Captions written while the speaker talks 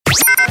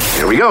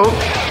Here we go.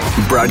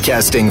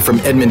 Broadcasting from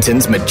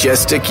Edmonton's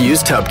majestic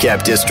used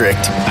hubcap district.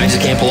 I just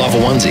can't pull off a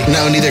onesie.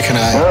 No, neither can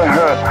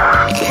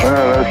I.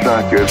 That's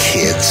not good.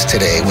 Kids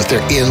today with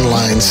their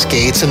inline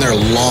skates and their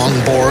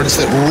longboards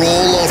that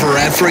roll over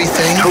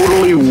everything.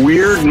 Totally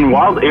weird and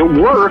wild. It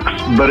works,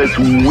 but it's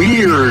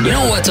weird. You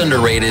know what's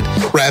underrated?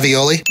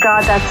 Ravioli.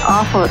 God, that's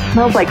awful. It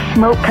smells like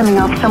smoke coming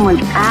off someone's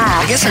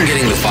ass. I guess I'm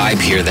getting the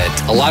vibe here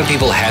that a lot of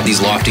people had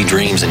these lofty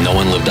dreams and no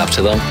one lived up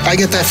to them. I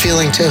get that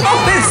feeling too.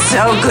 Oh, it's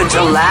so good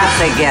to laugh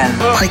again.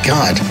 My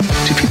God,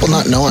 do people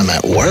not know I'm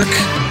at work?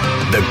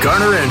 The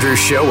Garner Andrews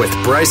Show with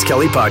Bryce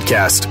Kelly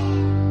Podcast.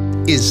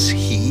 Is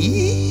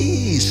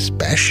he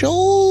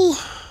special?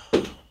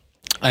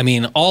 I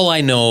mean, all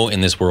I know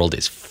in this world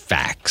is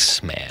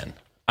facts, man.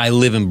 I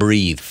live and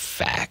breathe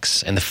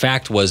facts. And the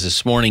fact was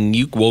this morning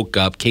you woke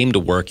up, came to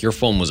work, your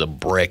phone was a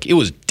brick. It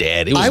was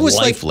dead. It was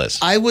lifeless.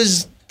 I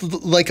was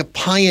like a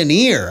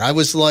pioneer. I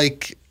was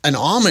like an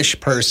Amish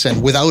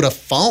person without a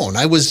phone.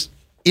 I was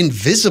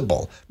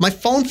invisible. My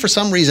phone, for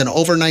some reason,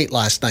 overnight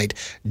last night,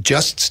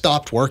 just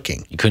stopped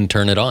working. You couldn't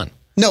turn it on.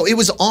 No, it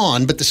was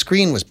on, but the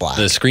screen was black.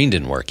 The screen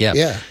didn't work, yeah.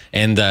 Yeah.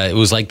 And it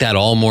was like that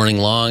all morning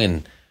long.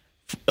 And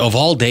of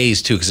all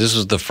days, too, because this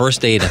was the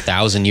first day in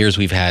 1,000 years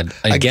we've had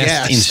a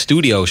guest in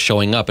studio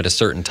showing up at a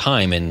certain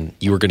time, and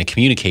you were going to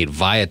communicate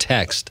via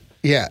text.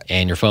 Yeah.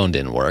 And your phone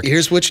didn't work.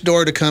 Here's which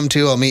door to come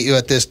to. I'll meet you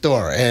at this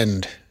door.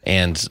 And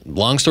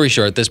long story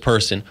short, this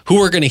person, who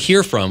we're going to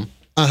hear from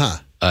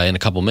in a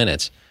couple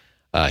minutes,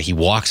 he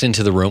walks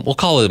into the room. We'll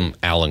call him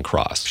Alan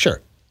Cross.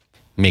 Sure.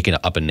 Making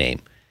up a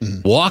name.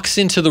 Mm-hmm. Walks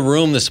into the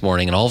room this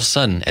morning, and all of a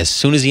sudden, as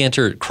soon as he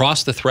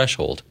crossed the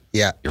threshold,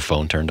 your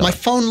phone turned on. My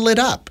phone lit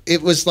up.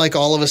 It was like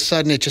all of a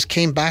sudden it just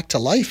came back to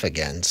life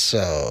again.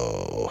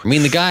 So, I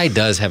mean, the guy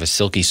does have a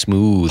silky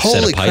smooth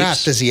set of pipes. Holy crap,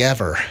 does he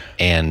ever.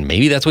 And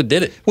maybe that's what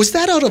did it. Was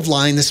that out of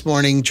line this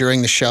morning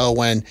during the show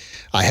when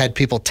I had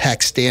people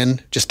text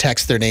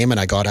their name, and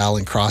I got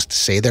Alan Cross to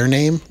say their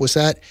name? Was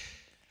that?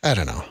 I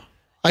don't know.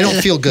 I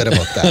don't feel good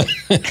about that.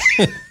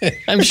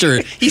 I'm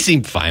sure he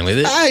seemed fine with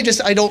it.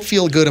 I don't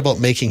feel good about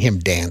making him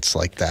dance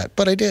like that,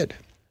 but I did.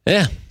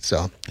 Yeah.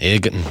 So.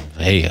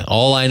 Hey,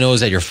 all I know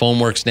is that your phone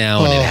works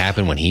now, and it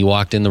happened when he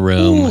walked in the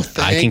room. Ooh,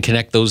 I can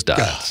connect those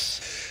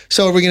dots.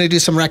 So are we going to do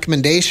some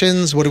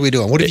recommendations? What are we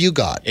doing? What have you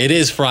got? It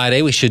is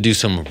Friday. We should do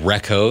some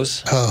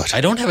recos. Oh.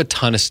 I don't have a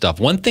ton of stuff.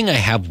 One thing I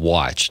have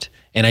watched,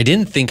 and I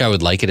didn't think I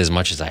would like it as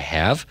much as I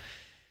have,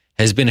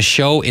 has been a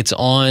show. It's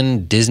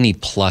on Disney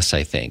Plus,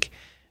 I think.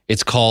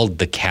 It's called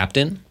The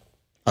Captain,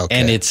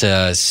 and it's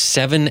a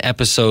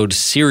 7-episode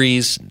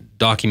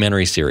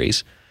documentary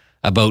series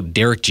about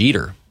Derek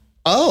Jeter.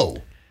 Oh.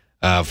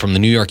 From the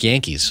New York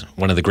Yankees,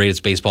 one of the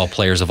greatest baseball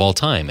players of all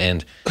time.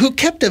 And who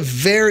kept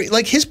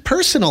his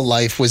personal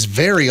life was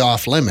very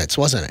off limits,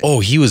 wasn't it?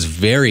 Oh, he was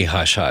very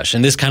hush-hush.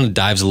 And this kind of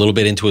dives a little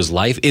bit into his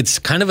life. It's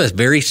kind of a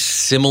very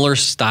similar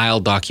style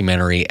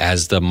documentary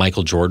as the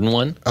Michael Jordan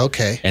one.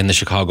 Okay. And the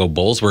Chicago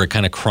Bulls, where it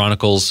kind of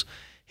chronicles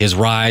his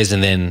rise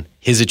and then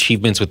his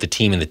achievements with the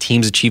team and the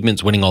team's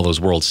achievements, winning all those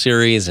World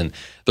Series. And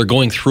they're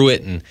going through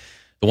it. And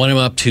the one I'm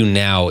up to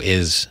now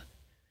is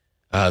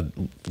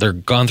they're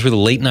gone through the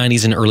late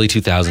 90s and early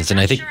 2000s. And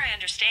I think... sure I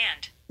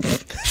understand.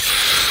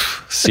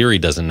 Siri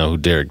doesn't know who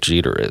Derek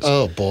Jeter is.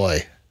 Oh,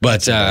 boy.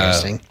 But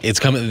it's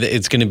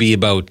going to be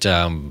about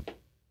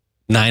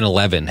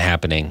 9/11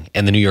 happening.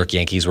 And the New York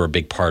Yankees were a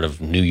big part of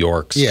New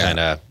York's kind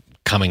of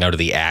coming out of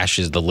the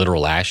ashes, the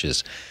literal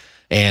ashes.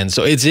 And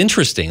so it's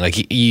interesting.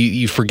 Like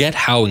you forget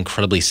how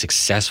incredibly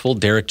successful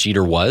Derek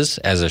Jeter was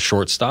as a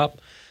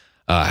shortstop.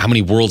 How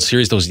many World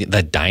Series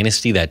that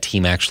dynasty, that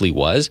team actually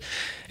was.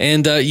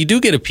 And you do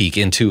get a peek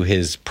into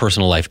his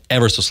personal life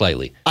ever so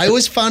slightly. I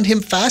always found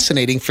him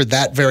fascinating for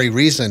that very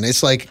reason.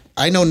 It's like,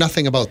 I know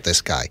nothing about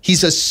this guy.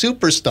 He's a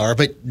superstar,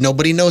 but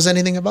nobody knows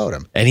anything about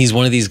him. And he's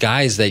one of these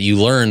guys that you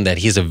learn that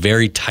he has a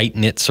very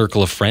tight-knit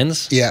circle of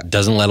friends. Yeah.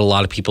 Doesn't let a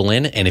lot of people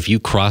in. And if you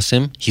cross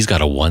him, he's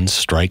got a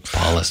one-strike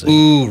policy.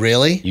 Ooh,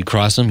 really? You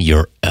cross him,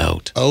 you're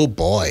out. Oh,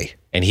 boy.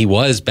 And he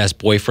was best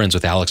boyfriends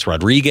with Alex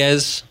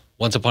Rodriguez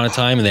once upon a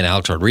time, and then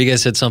Alex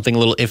Rodriguez said something a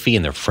little iffy,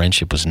 and their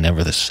friendship was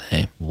never the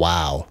same.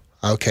 Wow.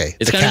 Okay.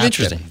 It's kind of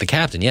interesting. The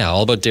Captain,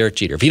 all about Derek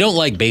Jeter. If you don't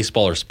like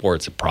baseball or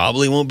sports, it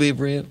probably won't be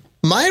for you.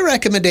 My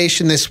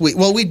recommendation this week,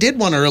 well, we did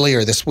one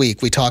earlier this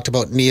week. We talked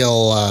about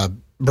Neil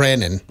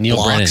Brennan.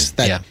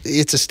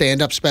 It's a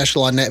stand-up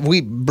special on net.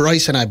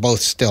 Bryce and I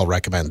both still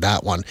recommend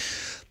that one.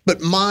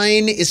 But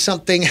mine is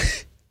something,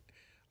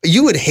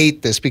 you would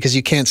hate this because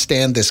you can't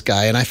stand this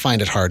guy, and I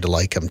find it hard to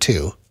like him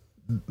too,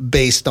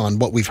 based on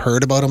what we've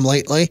heard about him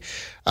lately.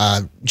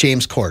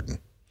 James Corden.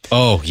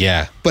 Oh,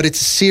 yeah. But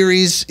it's a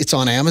series. It's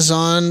on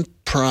Amazon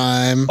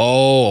Prime.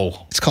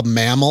 Oh. It's called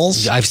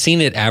Mammals. I've seen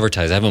it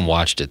advertised. I haven't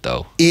watched it,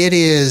 though.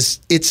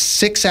 It's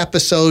 6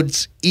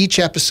 episodes. Each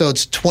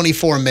episode's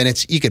 24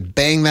 minutes. You could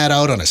bang that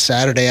out on a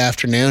Saturday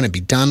afternoon and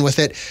be done with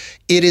it.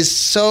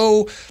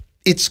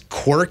 It's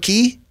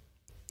quirky.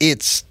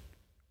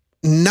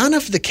 None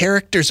of the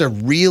characters are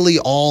really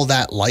all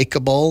that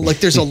likable. Like,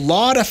 there's a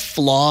lot of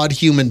flawed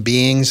human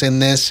beings in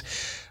this.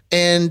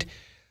 And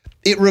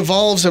It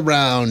revolves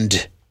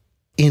around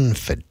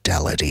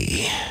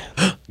infidelity.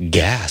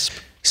 Gasp.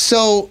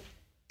 So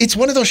it's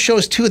one of those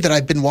shows, too, that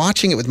I've been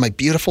watching it with my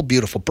beautiful,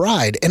 beautiful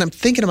bride. And I'm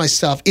thinking to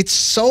myself, it's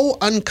so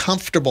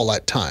uncomfortable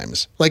at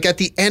times. Like at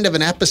the end of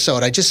an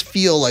episode, I just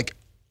feel like,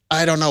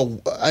 I don't know.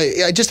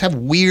 I just have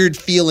weird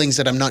feelings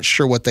that I'm not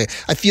sure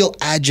I feel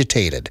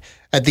agitated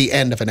at the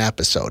end of an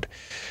episode.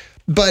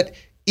 But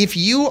if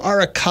you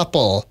are a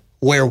couple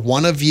where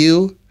one of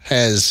you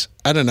has,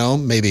 I don't know,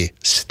 maybe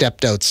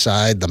stepped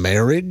outside the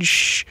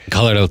marriage.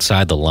 Colored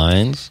outside the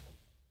lines.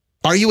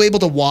 Are you able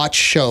to watch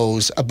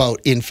shows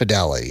about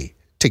infidelity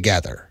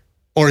together?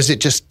 Or is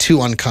it just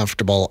too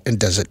uncomfortable and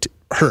does it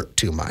hurt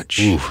too much?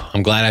 Ooh,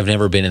 I'm glad I've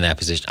never been in that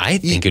position. I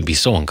think it'd be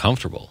so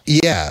uncomfortable.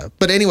 Yeah.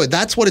 But anyway,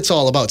 that's what it's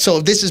all about. So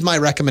this is my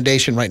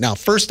recommendation right now.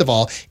 First of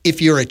all,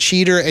 if you're a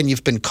cheater and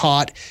you've been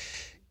caught,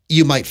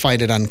 you might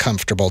find it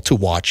uncomfortable to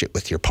watch it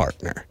with your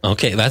partner.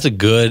 Okay, that's a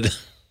good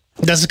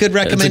recommendation, that's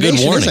a good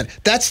warning. isn't it?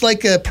 That's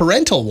like a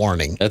parental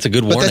warning. That's a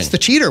good warning. But that's the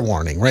cheater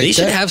warning, right? They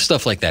should have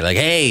stuff like that. Like,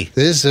 hey,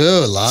 something's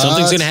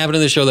going to happen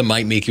in the show that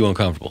might make you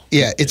uncomfortable.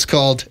 Yeah, it's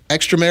called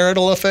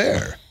extramarital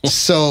affair.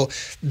 So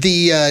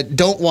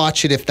don't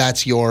watch it if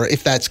that's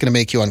going to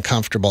make you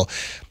uncomfortable.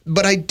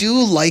 But I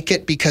do like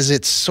it because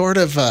it's sort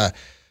of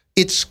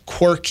it's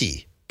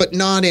quirky, but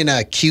not in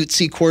a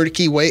cutesy,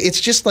 quirky way.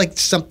 It's just like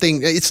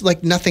it's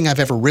like nothing I've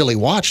ever really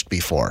watched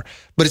before.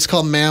 But it's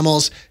called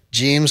Mammals,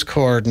 James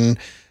Corden,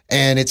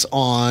 and it's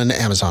on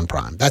Amazon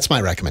Prime. That's my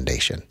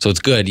recommendation. So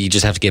it's good. You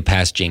just have to get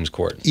past James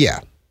Corden. Yeah.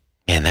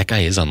 Man, that guy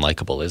is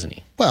unlikable, isn't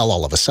he? Well,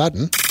 all of a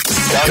sudden.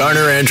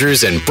 Garner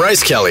Andrews and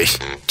Bryce Kelly.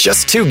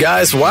 Just two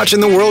guys watching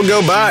the world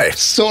go by.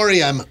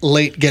 Sorry I'm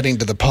late getting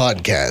to the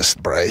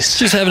podcast, Bryce.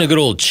 Just having a good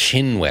old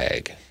chin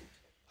wag.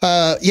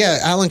 Yeah,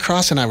 Alan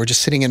Cross and I were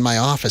just sitting in my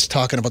office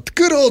talking about the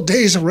good old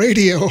days of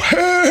radio.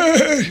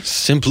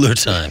 Simpler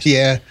times.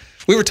 Yeah.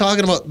 We were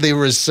talking about, there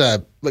was,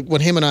 like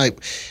when him and I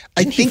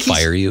think he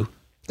fire you?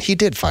 He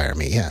did fire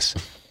me, yes.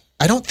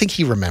 I don't think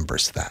he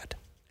remembers that.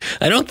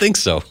 I don't think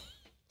so.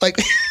 Like,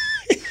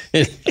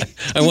 I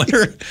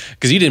wonder,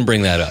 because you didn't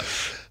bring that up.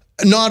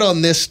 Not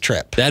on this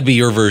trip. That'd be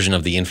your version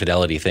of the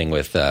infidelity thing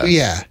with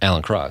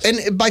Alan Cross.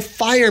 And by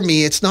fire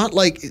me, it's not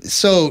like,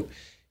 so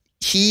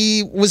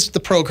he was the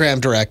program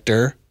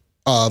director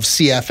of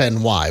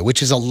CFNY,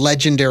 which is a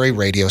legendary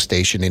radio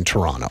station in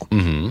Toronto.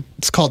 Mm-hmm.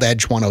 It's called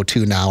Edge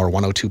 102 now, or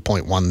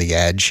 102.1 The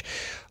Edge.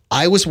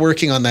 I was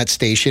working on that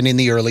station in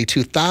the early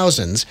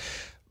 2000s,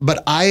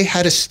 but I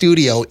had a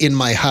studio in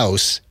my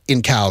house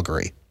in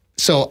Calgary.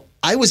 So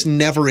I was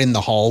never in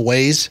the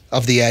hallways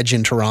of The Edge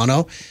in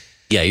Toronto.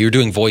 Yeah, you were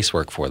doing voice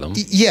work for them.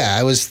 Yeah,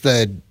 I was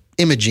the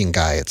imaging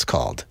guy, it's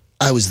called.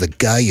 I was the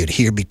guy you'd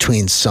hear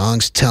between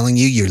songs telling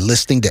you you're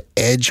listening to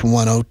Edge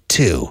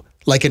 102,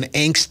 like an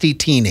angsty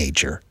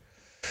teenager.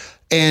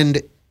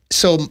 And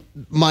so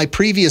my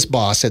previous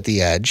boss at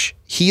The Edge,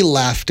 he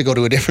left to go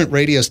to a different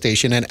radio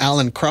station, and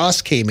Alan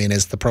Cross came in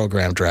as the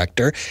program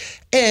director,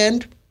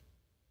 and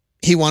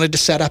he wanted to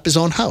set up his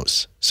own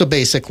house. So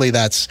basically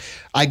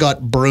I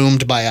got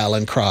broomed by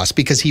Alan Cross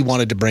because he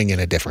wanted to bring in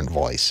a different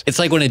voice. It's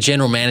like when a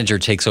general manager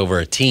takes over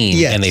a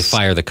team and they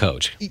fire the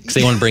coach because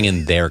they want to bring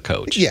in their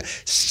coach. Yeah.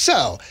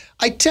 So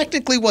I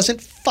technically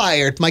wasn't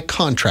fired. My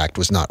contract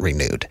was not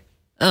renewed.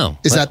 Oh.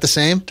 Is that the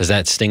same? Does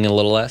that sting a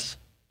little less?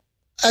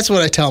 That's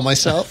what I tell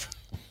myself.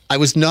 I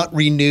was not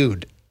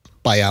renewed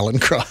by Alan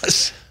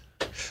Cross.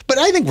 But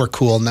I think we're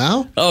cool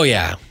now. Oh,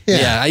 yeah.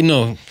 Yeah, I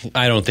know.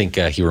 I don't think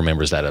he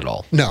remembers that at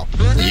all. No.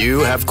 You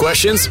have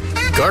questions?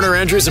 Garner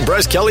Andrews and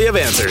Bryce Kelly have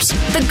answers.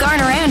 The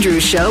Garner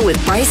Andrews Show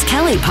with Bryce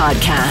Kelly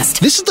podcast.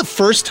 This is the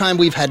first time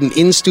we've had an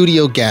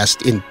in-studio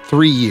guest in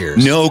 3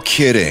 years. No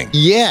kidding.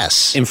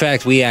 Yes. In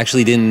fact, we had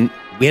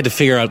to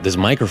figure out this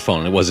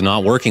microphone. It was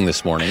not working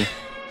this morning.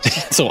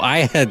 So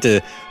we had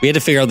to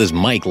figure out this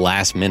mic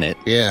last minute.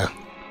 Yeah.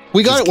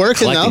 We got it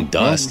working, though.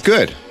 Dust.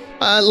 Good.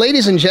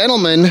 Ladies and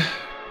gentlemen,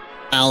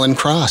 Alan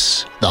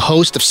Cross, the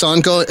host of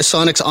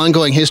Sonic's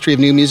Ongoing History of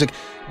New Music,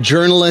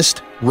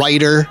 journalist,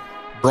 writer,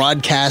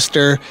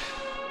 broadcaster,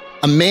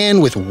 a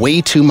man with way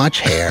too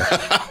much hair.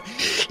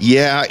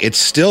 Yeah, it's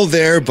still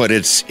there, but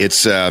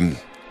it's on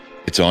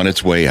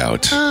its way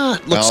out.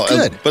 Looks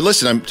good. But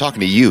listen, I'm talking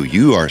to you.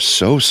 You are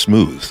so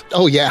smooth.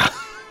 Oh, yeah.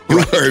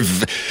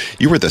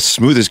 You were the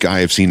smoothest guy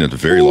I've seen in a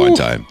very long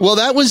time. Well,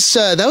 that was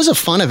a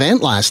fun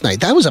event last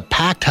night. That was a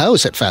packed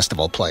house at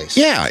Festival Place.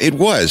 Yeah, it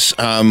was.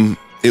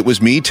 It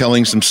was me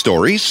telling some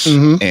stories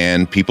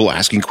and people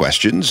asking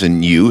questions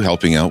and you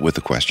helping out with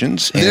the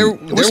questions. And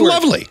it was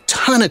lovely.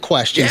 Ton of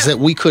questions that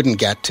we couldn't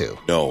get to.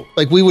 No.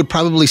 Like we would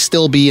probably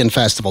still be in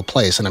Festival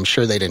Place, and I'm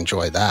sure they'd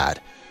enjoy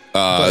that.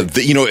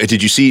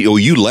 Did you see? Oh,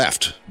 you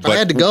left. But I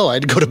had to go. I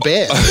had to go to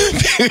bed.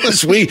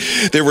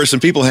 There were some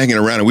people hanging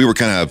around, and we were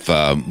kind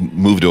of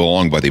moved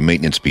along by the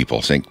maintenance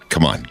people, saying,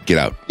 "Come on, get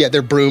out." Yeah,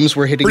 their brooms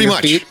were hitting your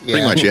feet.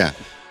 Pretty much, yeah.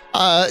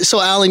 So,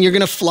 Alan, you're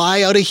going to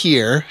fly out of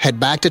here, head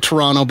back to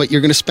Toronto, but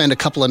you're going to spend a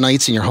couple of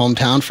nights in your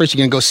hometown first. You're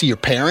going to go see your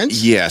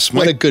parents? Yes.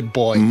 What a good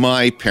boy.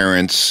 My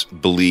parents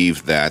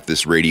believe that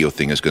this radio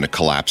thing is going to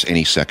collapse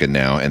any second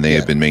now, and they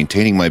have been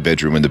maintaining my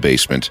bedroom in the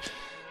basement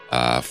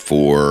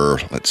for,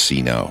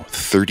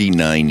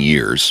 39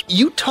 years.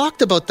 You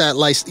talked about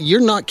that you're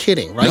not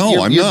kidding, right?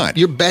 No, I'm not.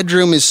 Your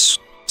bedroom is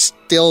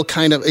still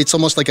it's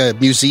almost like a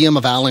museum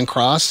of Alan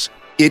Cross.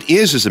 It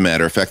is, as a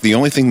matter of fact. The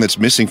only thing that's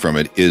missing from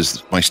it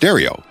is my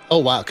stereo. Oh,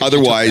 wow.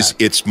 Otherwise,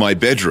 it's my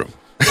bedroom.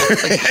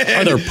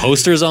 Are there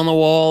posters on the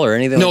wall or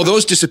anything? No,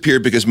 those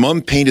disappeared because Mom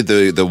painted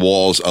the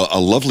walls a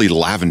lovely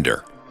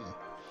lavender.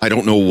 I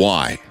don't know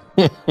why,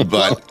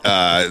 but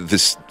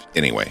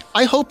anyway.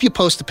 I hope you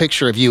post a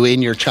picture of you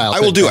in your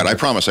childhood. I will do it. I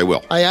promise I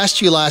will. I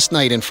asked you last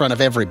night in front of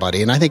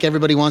everybody, and I think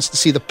everybody wants to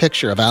see the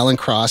picture of Alan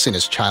Cross in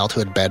his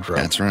childhood bedroom.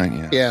 That's right,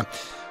 yeah. Yeah.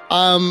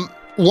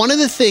 One of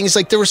the things,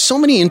 there were so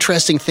many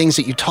interesting things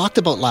that you talked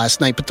about last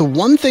night, but the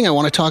one thing I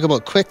want to talk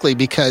about quickly,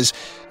 because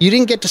you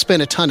didn't get to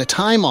spend a ton of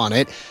time on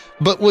it,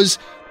 but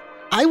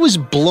I was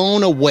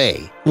blown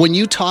away when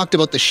you talked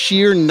about the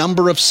sheer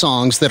number of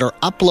songs that are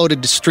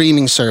uploaded to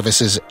streaming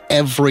services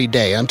every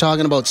day. I'm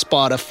talking about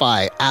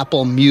Spotify,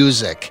 Apple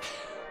Music.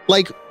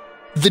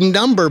 The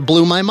number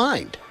blew my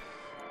mind.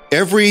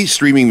 Every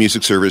streaming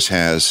music service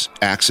has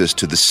access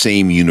to the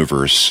same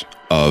universe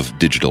of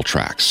digital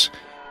tracks.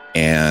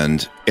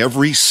 And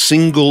every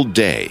single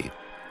day,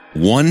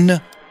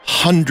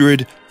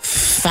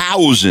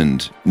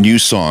 100,000 new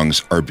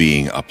songs are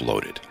being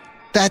uploaded.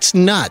 That's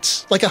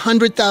nuts.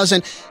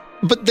 100,000.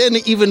 But then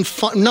even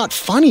not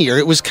funnier,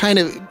 it was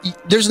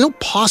there's no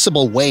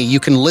possible way you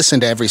can listen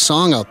to every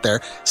song out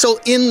there. So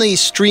in the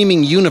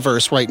streaming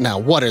universe right now,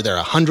 what are there,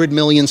 100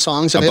 million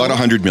songs available? About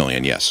 100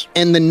 million, yes.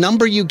 And the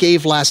number you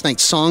gave last night,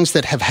 songs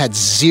that have had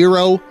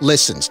 0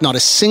 listens, not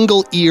a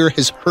single ear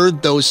has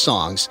heard those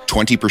songs.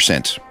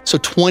 20%. So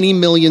 20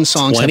 million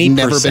songs 20%? Have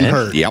never been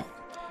heard. Yep.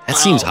 That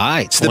seems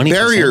high. So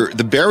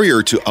the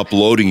barrier to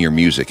uploading your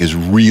music is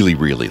really,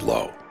 really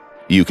low.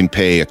 You can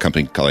pay a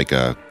company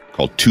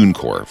called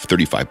TuneCore for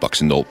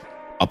 $35 and they'll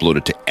upload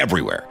it to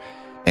everywhere.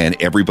 And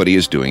everybody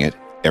is doing it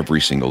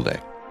every single day.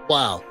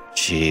 Wow.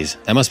 Jeez,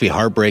 that must be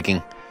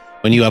heartbreaking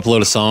when you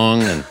upload a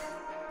song and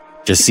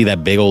just see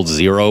that big old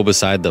 0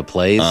 beside the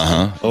plays.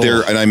 Uh-huh.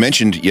 Oh. And I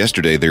mentioned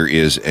yesterday, there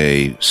is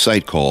a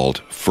site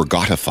called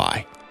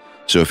Forgotify.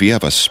 So if you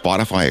have a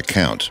Spotify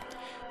account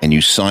and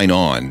you sign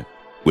on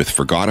with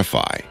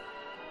Forgotify,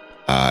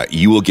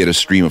 you will get a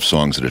stream of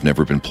songs that have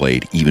never been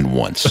played even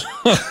once.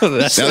 Now,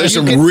 there's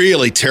some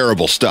really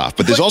terrible stuff,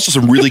 but there's also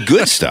some really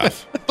good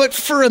stuff. But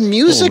for a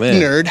music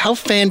nerd, how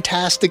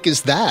fantastic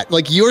is that?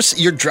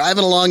 You're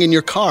driving along in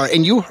your car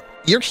and you're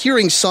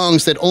hearing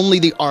songs that only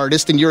the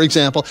artist, in your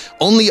example,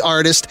 only the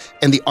artist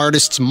and the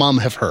artist's mom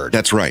have heard.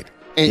 That's right.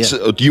 And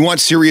so, do you want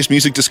serious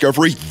music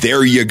discovery?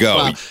 There you go.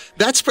 Wow.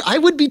 I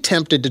would be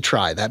tempted to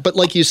try that, but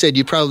like you said,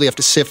 you probably have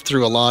to sift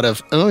through a lot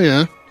of,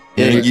 Yeah,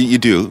 you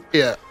do.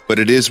 Yeah. But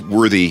it is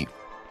worthy.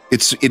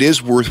 It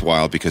is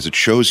worthwhile because it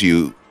shows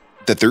you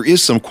that there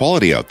is some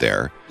quality out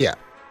there. Yeah.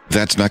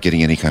 That's not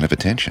getting any kind of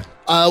attention.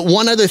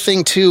 One other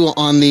thing too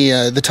on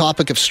the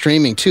topic of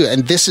streaming too,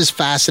 and this is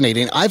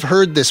fascinating. I've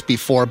heard this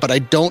before, but I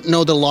don't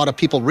know that a lot of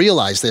people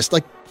realize this.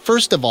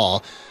 First of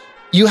all,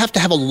 you have to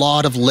have a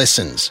lot of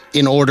listens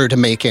in order to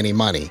make any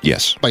money.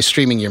 Yes. By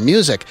streaming your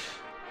music.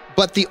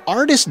 But the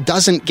artist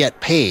doesn't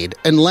get paid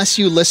unless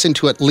you listen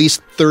to at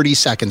least 30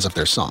 seconds of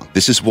their song.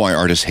 This is why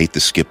artists hate the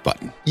skip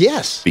button.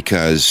 Yes.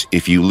 Because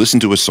if you listen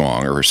to a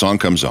song or a song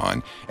comes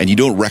on and you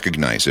don't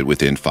recognize it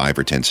within 5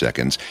 or 10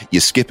 seconds,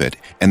 you skip it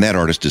and that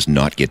artist does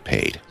not get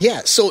paid.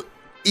 Yeah, so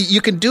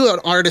you can do an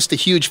artist a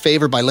huge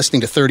favor by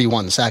listening to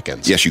 31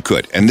 seconds. Yes, you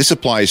could. And this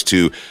applies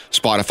to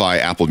Spotify,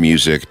 Apple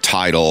Music,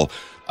 Tidal,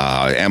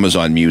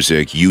 Amazon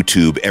Music,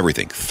 YouTube,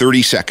 everything.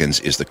 30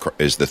 seconds is the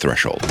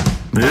threshold.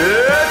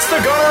 It's the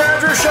Garner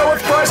and Bryce Show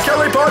with Bryce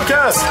Kelly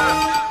Podcast.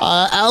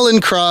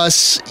 Alan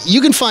Cross,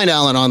 you can find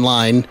Alan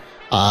online,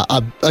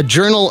 a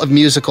journal of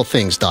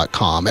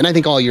musicalthings.com. And I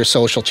think all your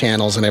social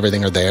channels and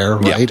everything are there,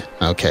 right?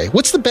 Yeah. Okay.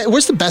 Where's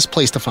the best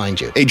place to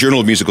find you? A journal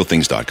of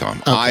musicalthings.com.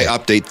 Okay. I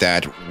update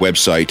that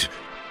website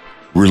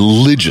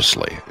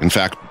religiously. In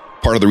fact,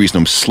 part of the reason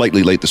I'm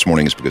slightly late this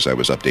morning is because I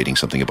was updating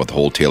something about the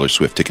whole Taylor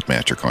Swift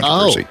Ticketmaster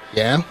controversy. Oh,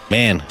 yeah?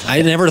 Man,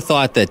 I never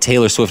thought that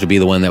Taylor Swift would be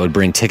the one that would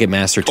bring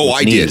Ticketmaster to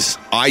its knees.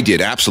 I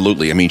did,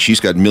 absolutely. I mean, she's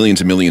got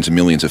millions and millions and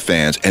millions of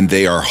fans, and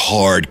they are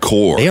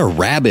hardcore. They are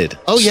rabid.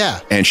 Oh,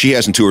 yeah. And she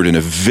hasn't toured in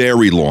a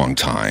very long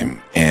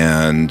time,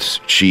 and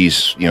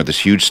she's, this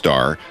huge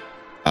star.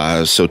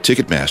 So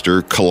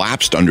Ticketmaster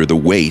collapsed under the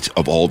weight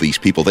of all these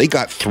people. They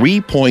got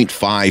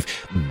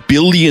 3.5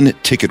 billion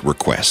ticket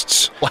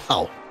requests.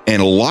 Wow. And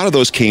a lot of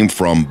those came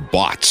from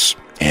bots.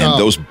 And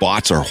those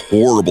bots are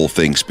horrible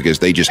things because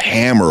they just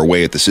hammer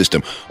away at the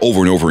system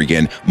over and over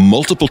again,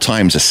 multiple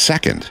times a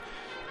second.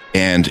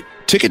 And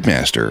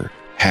Ticketmaster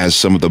has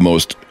some of the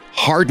most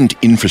hardened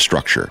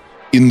infrastructure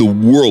in the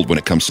world when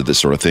it comes to this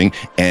sort of thing.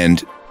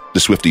 And the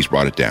Swifties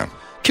brought it down.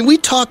 Can we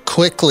talk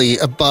quickly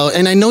about,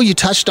 and I know you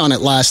touched on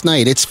it last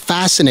night, it's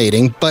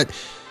fascinating, but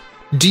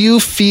do you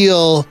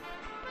feel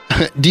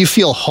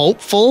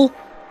hopeful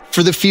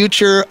for the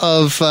future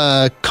of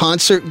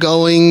concert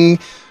going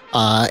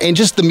and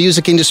just the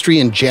music industry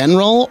in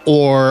general,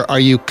 or are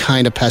you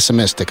kind of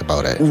pessimistic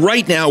about it?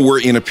 Right now,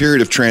 we're in a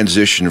period of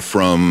transition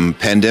from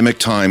pandemic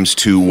times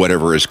to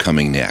whatever is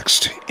coming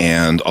next.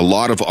 And a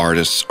lot of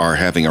artists are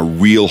having a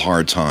real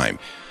hard time,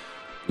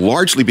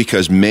 largely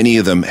because many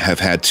of them have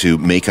had to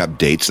make up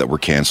dates that were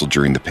canceled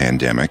during the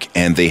pandemic,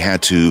 and they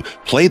had to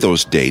play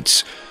those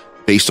dates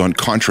based on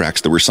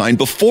contracts that were signed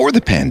before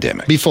the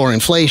pandemic. Before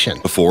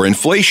inflation.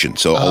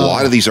 So a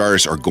lot of these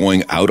artists are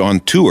going out on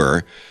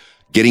tour,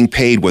 getting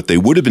paid what they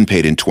would have been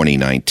paid in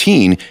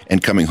 2019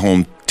 and coming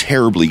home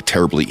terribly,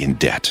 terribly in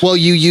debt. Well,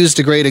 you used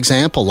a great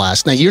example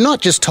last night. You're not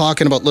just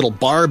talking about little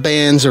bar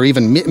bands or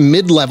even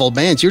mid-level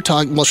bands. You're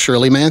talking, well,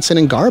 Shirley Manson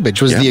and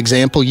Garbage was the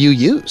example you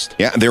used.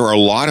 Yeah, there are a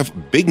lot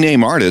of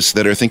big-name artists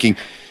that are thinking,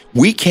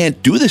 we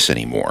can't do this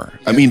anymore.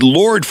 I mean,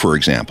 Lorde, for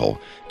example,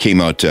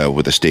 came out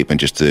with a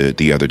statement just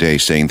the other day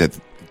saying that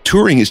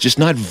touring is just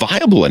not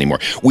viable anymore.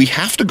 We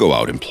have to go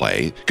out and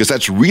play because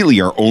that's really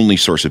our only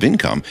source of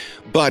income.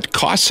 But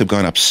costs have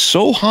gone up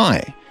so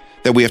high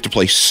that we have to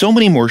play so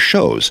many more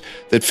shows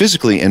that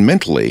physically and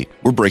mentally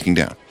we're breaking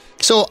down.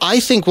 So I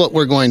think what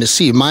we're going to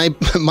see,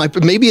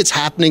 maybe it's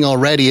happening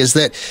already, is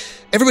that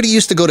everybody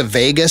used to go to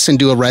Vegas and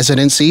do a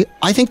residency.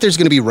 I think there's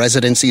going to be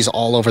residencies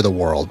all over the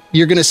world.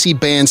 You're going to see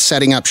bands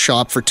setting up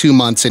shop for 2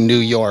 months in New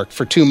York,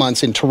 for 2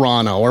 months in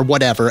Toronto or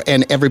whatever,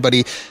 and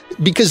everybody,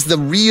 because the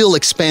real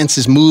expense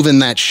is moving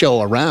that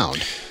show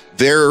around.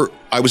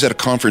 I was at a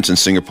conference in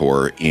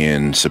Singapore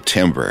in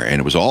September, and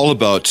it was all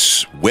about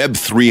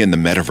Web3 and the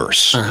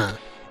metaverse. Uh-huh.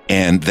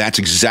 And that's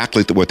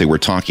exactly what they were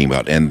talking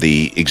about. And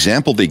the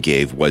example they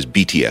gave was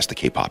BTS, the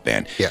K-pop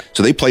band. Yeah.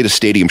 So they played a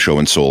stadium show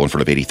in Seoul in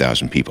front of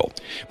 80,000 people.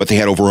 But they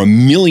had over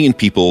 1 million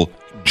people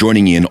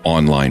joining in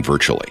online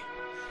virtually.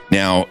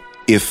 Now,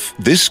 if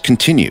this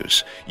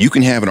continues, you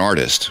can have an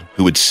artist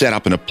who would set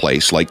up in a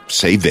place like,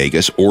 say,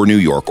 Vegas or New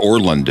York or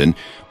London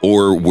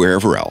or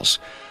wherever else,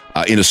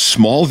 in a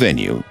small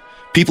venue.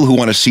 People who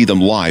want to see them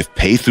live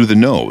pay through the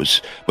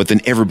nose, but then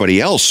everybody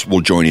else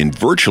will join in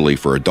virtually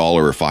for $1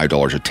 or $5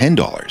 or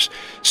 $10.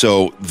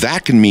 So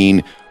that can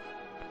mean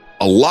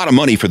a lot of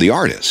money for the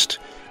artist.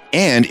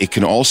 And it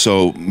can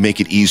also make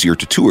it easier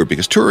to tour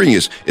because touring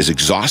is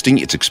exhausting,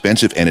 it's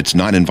expensive, and it's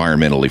not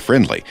environmentally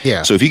friendly.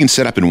 Yeah. So if you can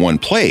set up in one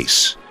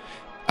place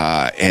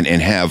and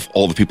have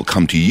all the people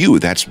come to you,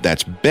 that's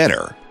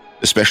better.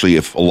 Especially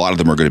if a lot of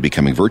them are going to be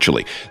coming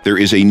virtually. There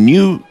is a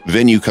new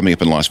venue coming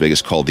up in Las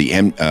Vegas called the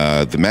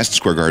Madison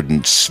Square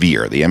Garden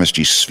Sphere, the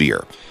MSG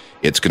Sphere.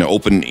 It's going to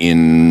open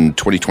in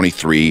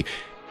 2023,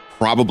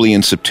 probably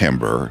in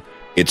September.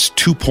 It's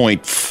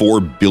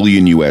 $2.4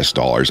 billion US.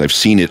 I've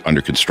seen it under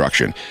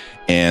construction.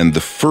 And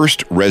the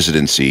first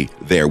residency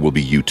there will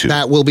be U2.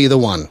 That will be the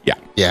one. Yeah.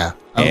 Yeah.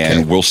 Okay.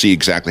 And we'll see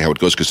exactly how it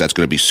goes because that's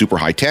going to be super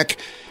high tech.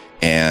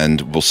 And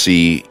we'll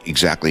see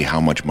exactly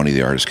how much money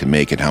the artist can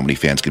make and how many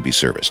fans can be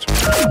serviced.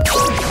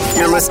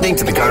 You're listening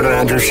to the Garner and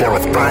Andrews Show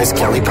with Bryce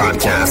Kelly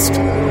Podcast.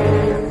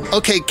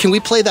 Okay, can we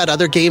play that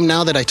other game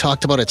now that I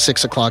talked about at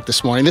 6 o'clock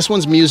this morning? This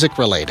one's music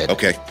related.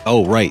 Okay.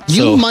 Oh, right.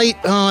 You might,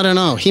 I don't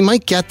know. He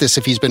might get this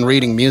if he's been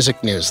reading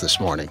music news this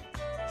morning.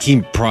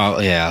 He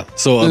probably, yeah.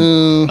 So,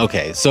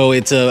 okay. So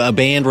it's a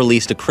band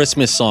released a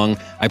Christmas song.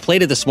 I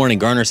played it this morning.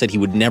 Garner said he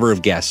would never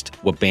have guessed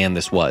what band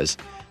this was.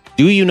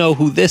 Do you know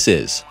who this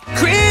is?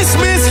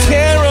 Christmas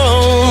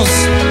carols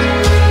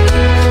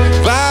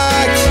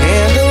by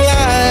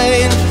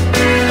candlelight.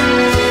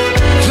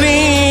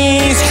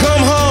 Please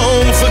come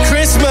home for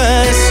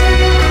Christmas.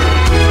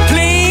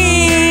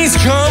 Please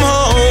come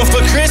home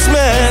for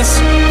Christmas.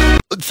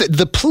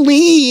 The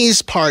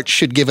please part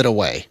should give it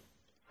away.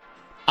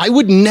 I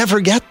would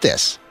never get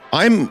this.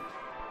 When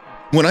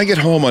I get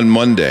home on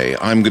Monday,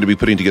 I'm going to be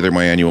putting together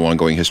my annual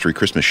Ongoing History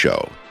Christmas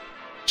show.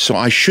 So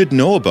I should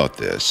know about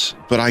this,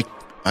 but I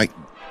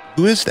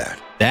who is that?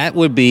 That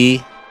would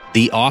be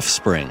The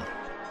Offspring.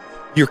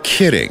 You're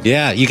kidding.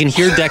 Yeah, you can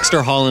hear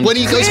Dexter Holland. When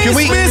he goes,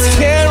 Christmas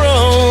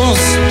carols.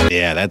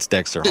 Yeah, that's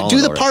Dexter Holland.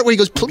 Do the part where he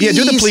goes, please. Yeah,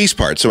 do the please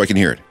part so I can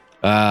hear it.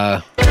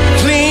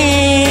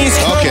 Please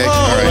come Okay,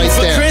 all home right.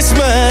 for there.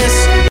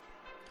 Christmas.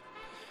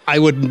 I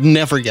would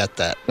never get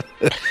that.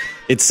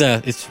 It's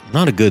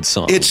not a good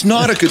song. It's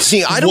not a good...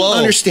 See, I don't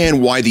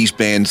understand why these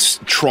bands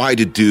try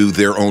to do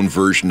their own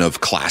version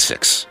of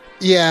classics.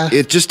 Yeah.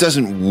 It just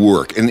doesn't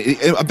work. And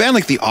a band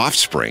like The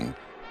Offspring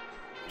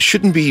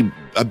shouldn't be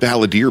a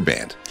balladeer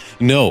band.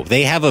 No,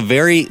 they have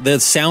the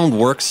sound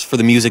works for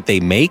the music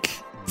they make.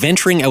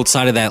 Venturing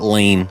outside of that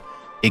lane,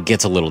 it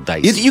gets a little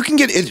dicey. You can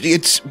get...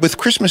 It's with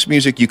Christmas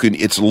music,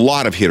 it's a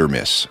lot of hit or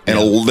miss.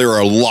 And there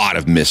are a lot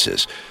of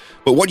misses.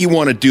 But what you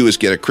want to do is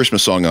get a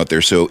Christmas song out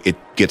there so it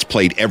gets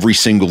played every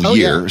single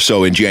year. Yeah.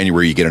 So in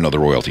January, you get another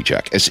royalty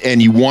check.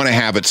 And you want to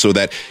have it so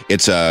that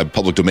it's a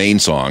public domain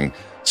song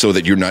so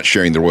that you're not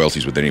sharing the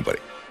royalties with anybody.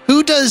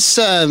 Who does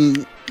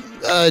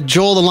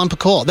Joel the Lump of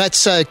Coal.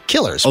 That's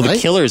Killers, right? The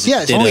Killers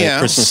did a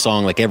Christmas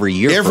song like every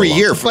year.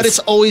 But it's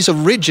always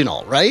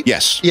original, right?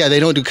 Yes. Yeah, they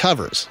don't do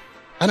covers.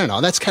 I don't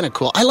know. That's kind of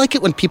cool. I like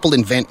it when people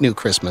invent new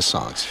Christmas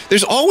songs.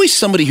 There's always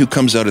somebody who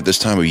comes out at this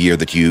time of year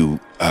that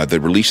that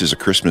releases a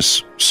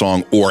Christmas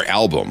song or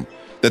album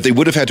that they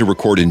would have had to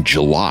record in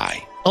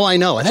July. Oh, I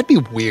know. That'd be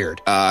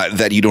weird.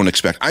 That you don't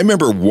expect. I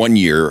remember one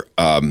year,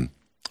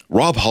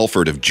 Rob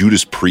Halford of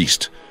Judas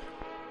Priest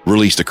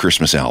released a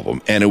Christmas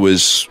album, and it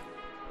was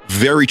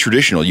very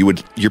traditional.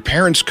 Your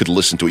parents could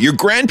listen to it. Your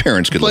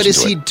grandparents could listen to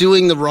it. But is he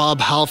doing the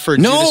Rob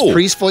Halford Judas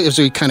Priest voice, or is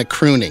he kind of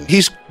crooning?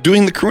 He's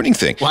doing the crooning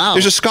thing. Wow.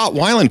 There's a Scott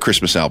Weiland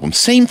Christmas album.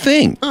 Same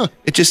thing. Huh.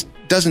 It just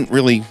doesn't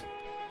really...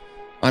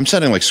 I'm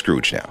sounding like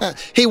Scrooge now.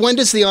 Hey, when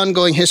does the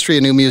Ongoing History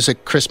of New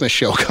Music Christmas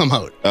show come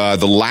out?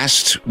 The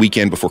last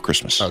weekend before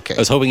Christmas. Okay. I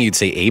was hoping you'd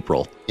say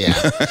April. Yeah.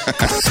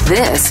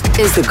 This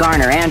is the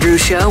Garner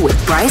Andrews Show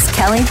with Bryce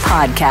Kelly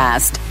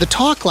Podcast. The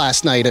talk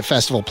last night at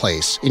Festival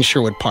Place in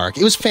Sherwood Park,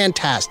 it was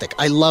fantastic.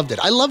 I loved it.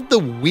 I loved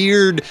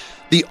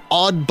the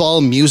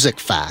oddball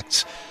music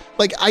facts.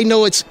 Like, I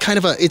know it's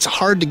it's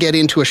hard to get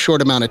into a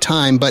short amount of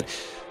time, but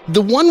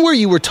the one where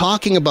you were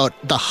talking about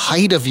the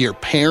height of your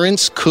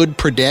parents could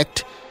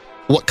predict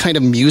what kind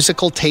of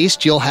musical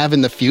taste you'll have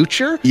in the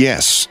future?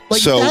 Yes.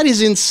 So that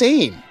is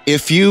insane.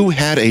 If you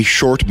had a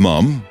short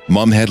mom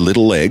had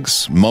little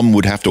legs, mom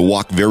would have to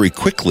walk very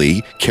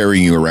quickly,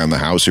 carrying you around the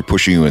house or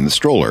pushing you in the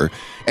stroller,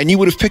 and you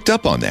would have picked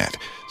up on that.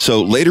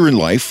 So later in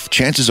life,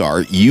 chances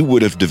are you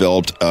would have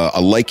developed a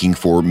liking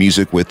for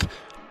music with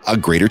a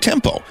greater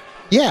tempo.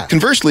 Yeah.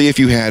 Conversely, if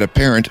you had a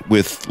parent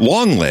with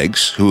long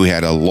legs who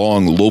had a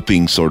long,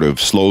 loping, sort of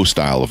slow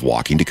style of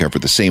walking to cover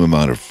the same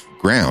amount of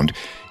ground,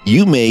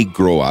 you may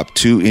grow up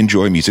to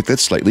enjoy music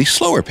that's slightly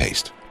slower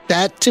paced.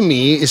 That to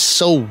me is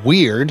so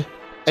weird,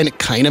 and it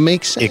kind of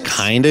makes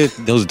sense.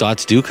 Those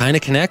dots do kind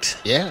of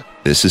connect. Yeah.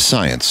 This is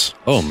science.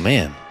 Oh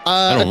man,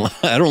 I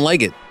don't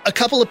like it. A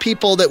couple of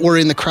people that were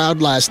in the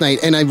crowd last night,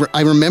 and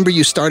I remember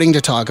you starting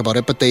to talk about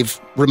it, but they've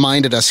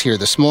reminded us here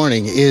this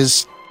morning,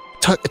 is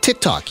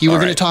TikTok. You were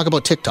going to talk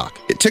about TikTok.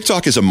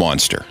 TikTok is a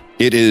monster.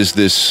 It is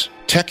this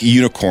tech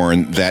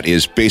unicorn that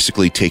is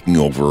basically taking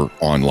over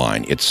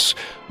online. It's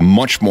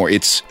much more.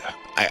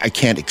 I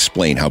can't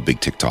explain how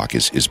big TikTok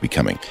is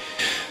becoming.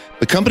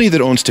 The company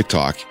that owns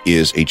TikTok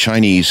is a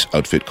Chinese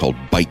outfit called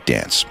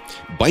ByteDance.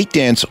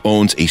 ByteDance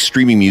owns a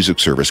streaming music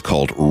service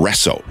called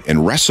Resso, and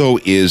Resso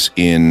is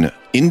in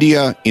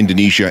India,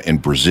 Indonesia,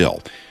 and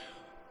Brazil.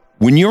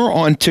 When you're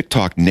on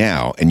TikTok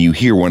now and you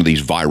hear one of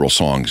these viral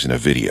songs in a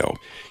video,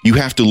 you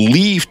have to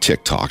leave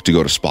TikTok to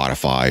go to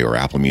Spotify or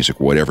Apple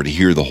Music or whatever to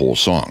hear the whole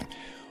song.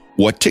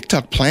 What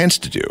TikTok plans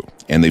to do,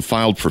 and they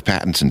filed for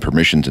patents and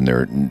permissions and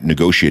they're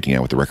negotiating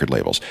out with the record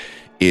labels,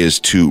 is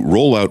to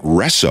roll out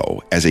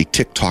Resso as a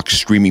TikTok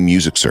streaming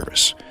music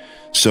service.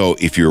 So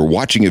if you're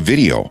watching a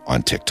video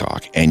on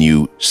TikTok and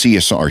you see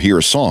a song or hear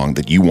a song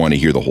that you want to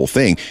hear the whole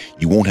thing,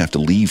 you won't have to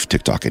leave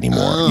TikTok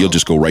anymore. Oh. You'll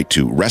just go right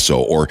to Resso,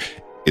 or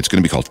it's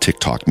going to be called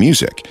TikTok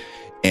Music,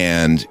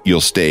 and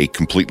you'll stay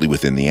completely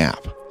within the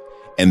app.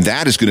 And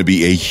that is going to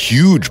be a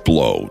huge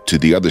blow to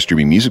the other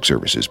streaming music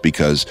services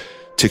because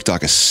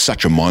TikTok is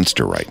such a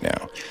monster right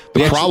now.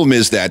 The problem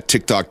is that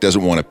TikTok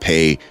doesn't want to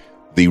pay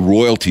the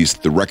royalties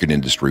that the record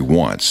industry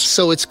wants.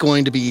 So it's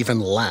going to be even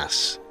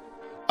less.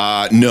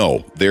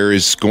 No, there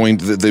is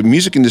the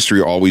music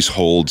industry always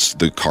holds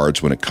the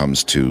cards when it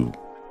comes to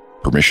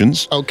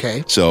permissions.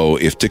 Okay. So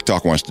if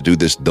TikTok wants to do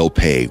this, they'll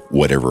pay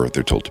whatever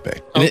they're told to pay.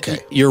 Okay.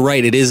 You're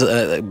right. It is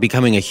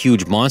becoming a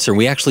huge monster.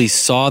 We actually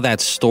saw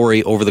that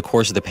story over the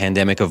course of the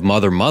pandemic of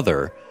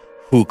Mother,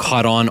 who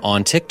caught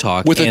on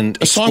TikTok with and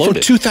a song from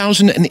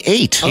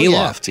 2008.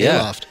 Hayloft,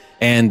 Hayloft.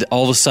 And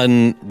all of a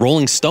sudden,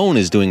 Rolling Stone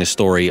is doing a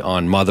story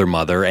on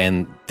Mother,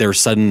 and their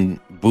sudden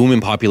boom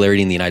in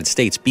popularity in the United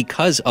States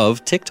because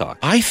of TikTok.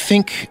 I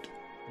think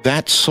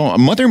that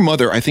song,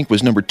 Mother, I think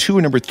was number 2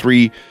 or number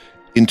 3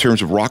 in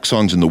terms of rock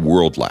songs in the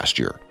world last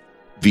year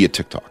via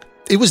TikTok.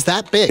 It was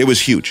that big? It was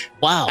huge.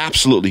 Wow.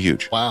 Absolutely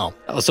huge. Wow.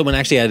 Someone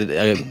actually had,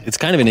 it's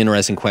kind of an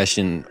interesting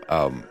question.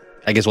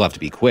 I guess we'll have to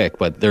be quick,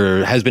 but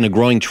there has been a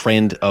growing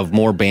trend of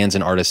more bands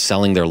and artists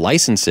selling their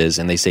licenses.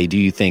 And they say, do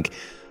you think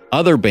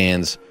other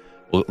bands,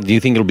 do you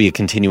think it'll be a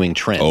continuing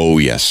trend? Oh,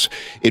 yes.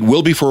 It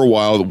will be for a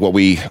while.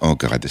 Oh,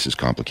 God, this is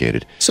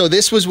complicated. So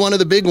this was one of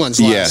the big ones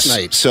last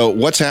night. So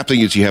what's happening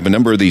is you have a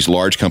number of these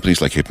large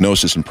companies like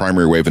Hypnosis and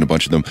Primary Wave and a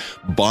bunch of them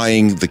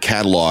buying the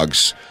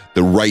catalogs,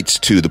 the rights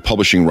to the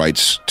publishing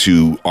rights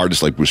to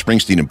artists like Bruce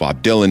Springsteen and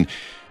Bob Dylan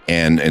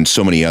and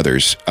so many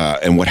others.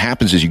 And what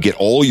happens is you get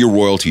all your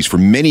royalties for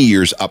many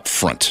years up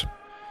front.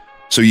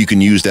 So you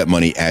can use that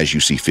money as you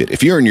see fit.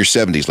 If you're in your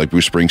 70s, like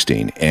Bruce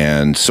Springsteen,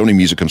 and Sony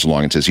Music comes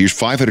along and says, here's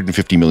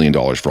 $550 million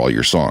for all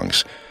your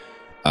songs,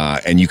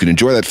 and you can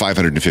enjoy that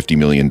 $550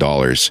 million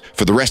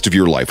for the rest of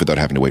your life without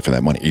having to wait for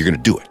that money, you're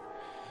going to do it.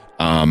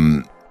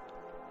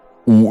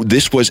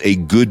 This was a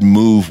good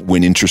move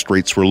when interest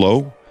rates were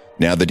low.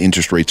 now that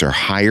interest rates are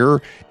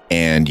higher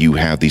and you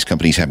have these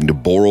companies having to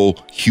borrow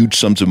huge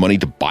sums of money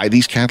to buy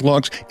these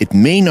catalogs, it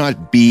may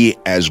not be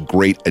as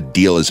great a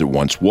deal as it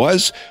once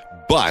was,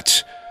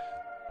 but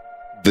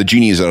the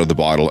genie is out of the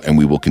bottle, and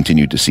we will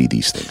continue to see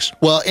these things.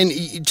 Well, and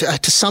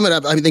to sum it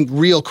up, I think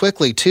real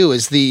quickly too,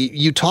 is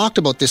you talked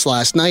about this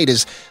last night,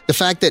 is the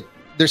fact that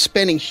they're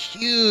spending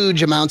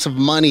huge amounts of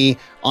money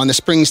on the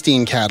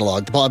Springsteen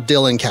catalog, the Bob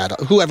Dylan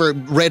catalog, whoever,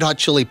 Red Hot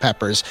Chili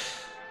Peppers.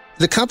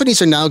 The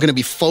companies are now going to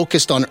be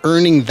focused on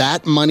earning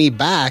that money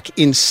back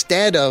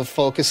instead of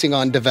focusing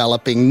on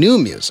developing new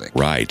music.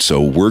 Right.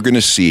 So we're going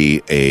to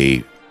see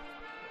a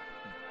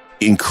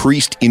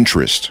increased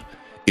interest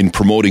in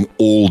promoting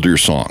older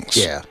songs.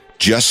 Yeah.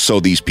 Just so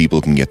these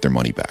people can get their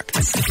money back.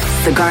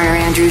 The Garner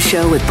Andrews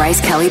Show with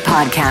Bryce Kelly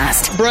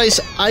Podcast. Bryce,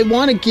 I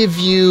want to give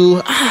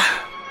you...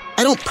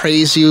 I don't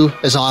praise you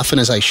as often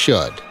as I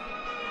should.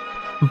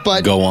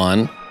 But... Go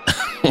on.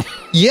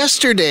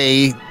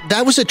 Yesterday,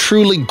 that was a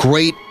truly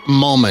great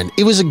moment.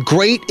 It was a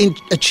great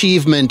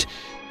achievement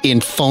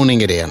in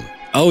phoning it in.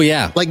 Oh,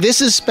 yeah. Like, this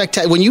is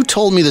spectacular. When you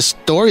told me the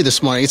story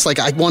this morning, it's like,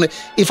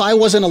 if I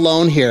wasn't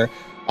alone here...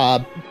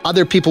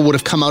 other people would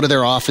have come out of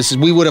their offices.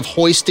 We would have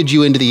hoisted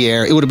you into the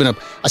air. It would have been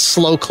a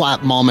slow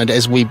clap moment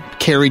as we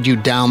carried you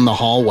down the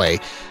hallway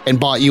and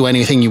bought you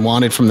anything you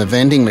wanted from the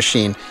vending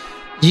machine.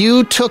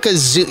 You took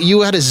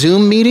you had a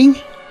Zoom meeting?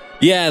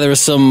 Yeah, there was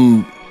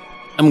some,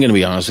 I'm going to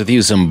be honest with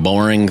you, some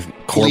boring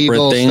corporate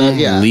legal thing, stuff,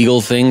 yeah.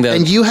 legal thing.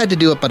 And you had to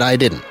do it, but I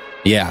didn't.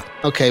 Yeah.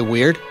 Okay,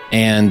 weird.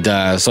 And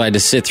so I had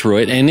to sit through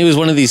it. And it was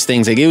one of these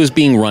things, like it was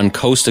being run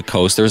coast to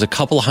coast. There was a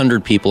couple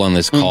hundred people on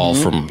this call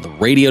from the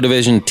radio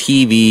division,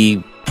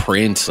 TV,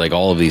 print, like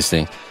all of these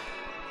things.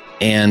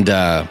 And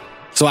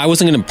so I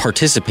wasn't going to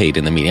participate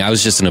in the meeting. I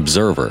was just an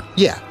observer.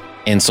 Yeah.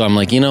 And so I'm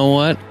like, you know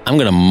what? I'm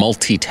going to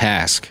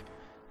multitask.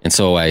 And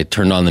so I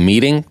turned on the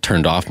meeting,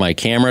 turned off my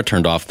camera,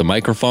 turned off the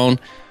microphone,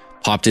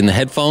 popped in the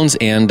headphones,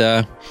 and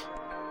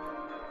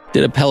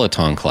did a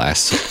Peloton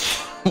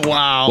class.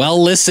 Wow.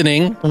 While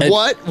listening.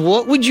 What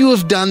would you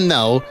have done,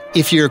 though,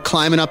 if you're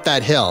climbing up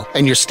that hill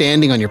and you're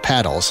standing on your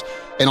pedals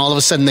and all of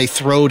a sudden they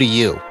throw to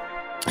you?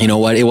 You know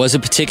what? It was a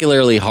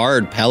particularly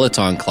hard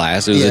Peloton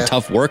class. It was a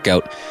tough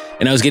workout.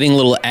 And I was getting a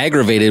little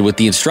aggravated with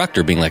the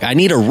instructor being like, I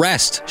need a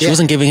rest. She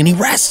wasn't giving any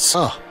rests.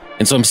 Oh.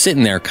 And so I'm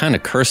sitting there kind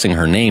of cursing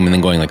her name and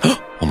then going like,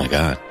 oh my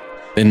God.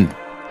 Then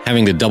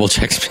having to double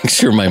check to make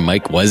sure my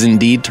mic was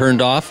indeed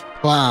turned off.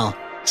 Wow.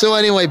 So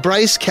anyway,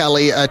 Bryce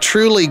Kelly, a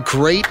truly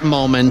great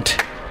moment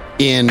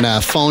in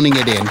phoning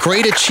it in.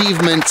 Great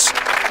achievements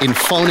in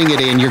phoning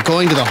it in. You're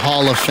going to the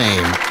Hall of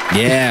Fame.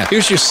 Yeah.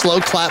 Here's your slow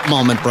clap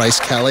moment,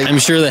 Bryce Kelly. I'm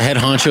sure the head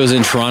honchos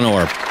in Toronto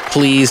are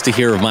pleased to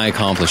hear of my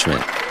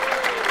accomplishment.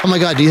 Oh my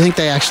God, do you think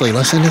they actually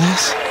listen to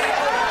this?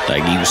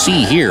 Like you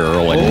see here,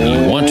 when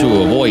you want to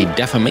avoid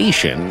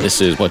defamation, this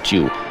is what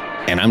you...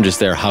 And I'm just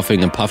there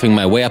huffing and puffing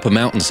my way up a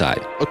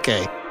mountainside.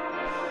 Okay.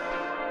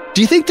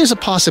 Do you think there's a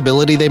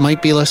possibility they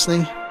might be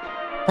listening?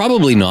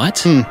 Probably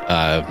not.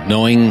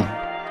 Knowing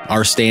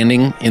our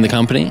standing in the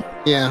company?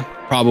 Yeah.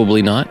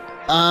 Probably not.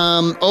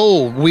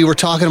 We were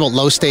talking about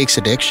low stakes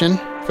addiction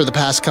for the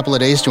past couple of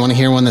days. Do you want to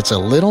hear one that's a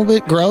little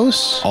bit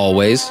gross?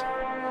 Always.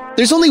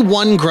 There's only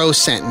one gross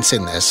sentence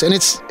in this, and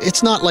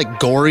it's not like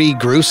gory,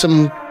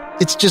 gruesome.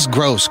 It's just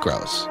gross.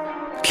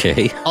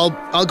 Okay.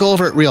 I'll go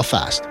over it real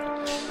fast.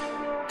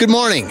 Good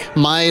morning.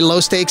 My low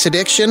stakes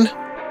addiction.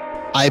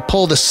 I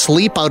pull the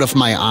sleep out of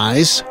my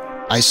eyes.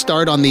 I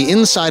start on the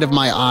inside of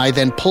my eye,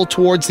 then pull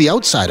towards the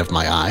outside of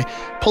my eye,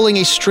 pulling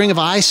a string of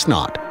eye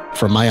snot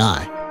from my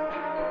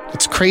eye.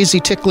 It's crazy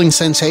tickling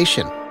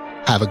sensation.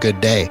 Have a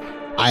good day.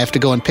 I have to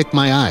go and pick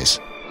my eyes.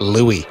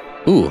 Louis.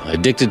 Ooh,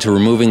 addicted to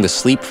removing the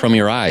sleep from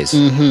your eyes.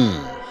 Mm-hmm.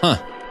 Huh.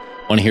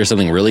 Want to hear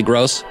something really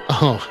gross?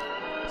 Oh.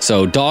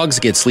 So dogs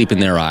get sleep in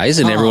their eyes,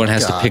 and everyone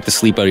has to pick the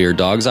sleep out of your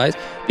dog's eyes.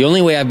 The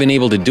only way I've been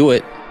able to do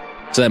it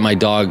so that my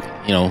dog,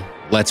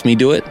 lets me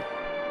do it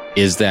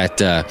is that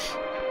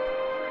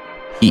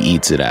he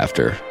eats it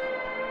after.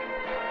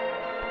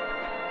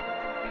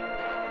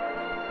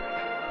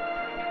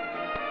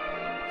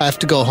 I have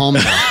to go home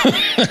now.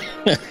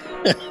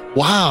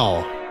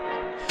 Wow.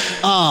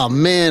 Oh,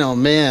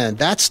 man.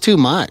 That's too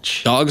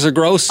much. Dogs are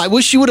gross. I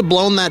wish you would have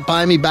blown that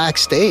by me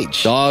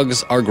backstage.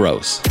 Dogs are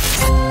gross.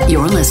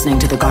 You're listening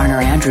to the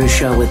Garner Andrews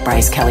Show with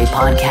Bryce Kelly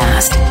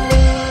Podcast.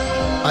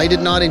 I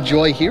did not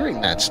enjoy hearing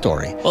that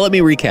story. Well, let me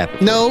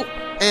recap. No,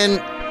 and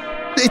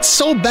it's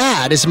so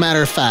bad, as a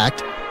matter of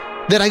fact,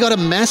 that I got a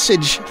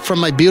message from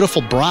my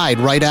beautiful bride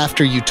right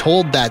after you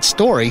told that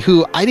story,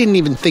 who I didn't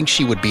even think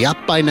she would be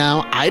up by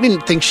now. I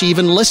didn't think she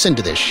even listened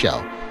to this show.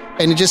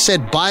 And it just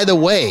said, by the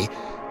way,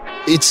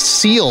 it's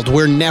sealed.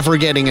 We're never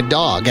getting a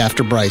dog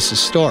after Bryce's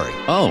story.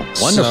 Oh,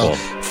 wonderful.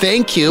 So,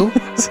 thank you.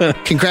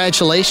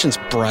 Congratulations,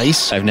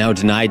 Bryce. I've now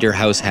denied your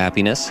house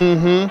happiness.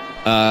 Mm-hmm.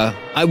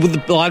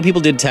 A lot of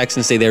people did text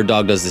and say their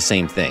dog does the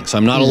same thing. So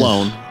I'm not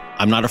alone.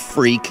 I'm not a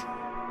freak.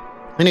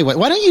 Anyway,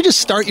 why don't you just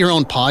start your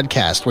own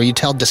podcast where you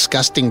tell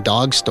disgusting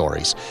dog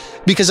stories?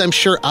 Because I'm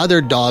sure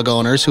other dog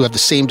owners who have the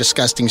same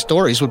disgusting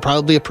stories would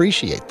probably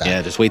appreciate that.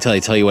 Yeah, just wait till I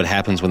tell you what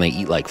happens when they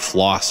eat like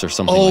floss or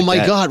something Oh, like my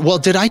that. God. Well,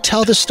 did I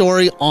tell the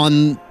story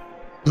on...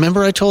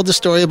 Remember I told the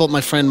story about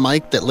my friend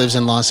Mike that lives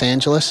in Los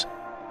Angeles?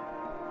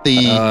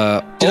 Did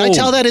I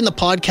tell that in the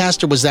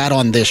podcast or was that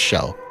on this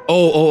show?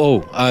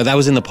 That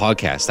was in the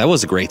podcast. That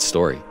was a great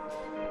story.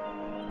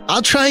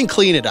 I'll try and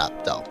clean it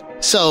up, though.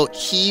 So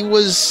he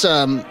was,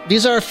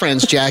 these are our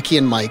friends, Jackie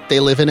and Mike.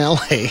 They live in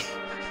LA.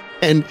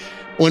 And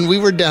when we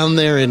were down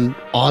there in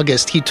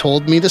August, he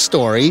told me the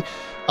story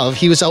of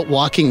he was out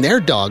walking their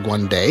dog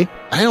one day.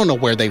 I don't know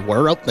where they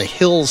were, out in the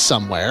hills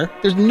somewhere.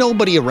 There's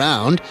nobody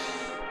around.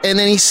 And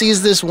then he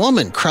sees this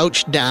woman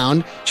crouched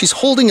down. She's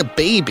holding a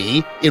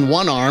baby in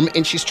one arm,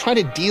 and she's trying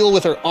to deal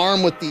with her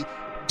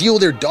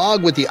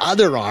dog with the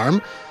other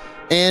arm.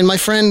 And my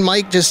friend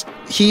Mike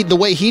the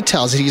way he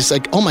tells it, he's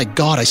like, oh my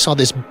God, I saw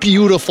this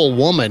beautiful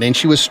woman and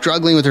she was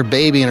struggling with her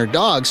baby and her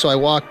dog. So I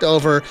walked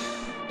over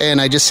and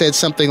I just said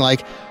something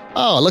like,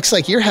 oh, it looks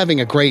like you're having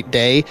a great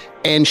day.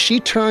 And she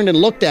turned and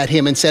looked at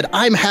him and said,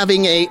 I'm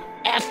having a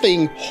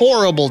effing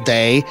horrible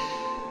day.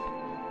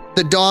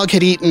 The dog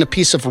had eaten a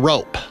piece of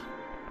rope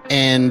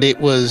and it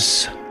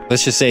was...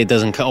 Let's just say it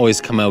doesn't always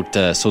come out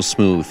so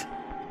smooth.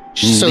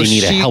 So they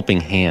need a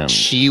helping hand.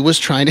 She was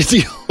trying to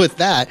deal with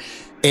that.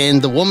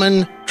 And the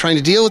woman trying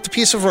to deal with the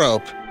piece of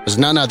rope was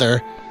none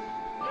other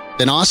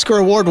than Oscar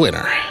Award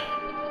winner,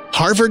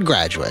 Harvard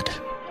graduate,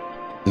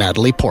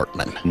 Natalie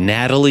Portman.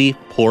 Natalie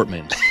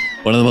Portman.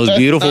 One of the most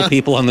beautiful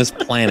people on this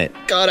planet.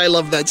 God, I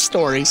love that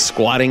story.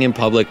 Squatting in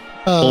public,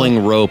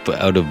 pulling rope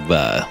out of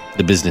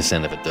the business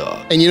end of a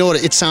dog. And you know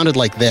what? It sounded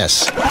like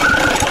this.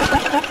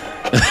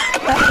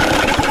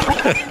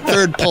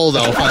 Third pull,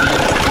 though.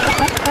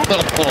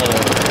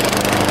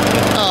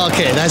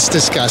 Okay, that's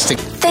disgusting.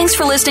 Thanks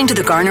for listening to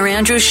the Garner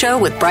Andrews Show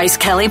with Bryce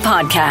Kelly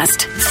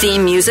Podcast.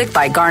 Theme music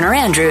by Garner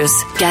Andrews.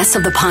 Guests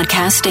of the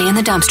podcast stay in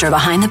the dumpster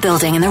behind the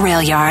building in the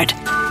rail yard.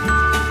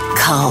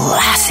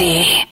 Classy.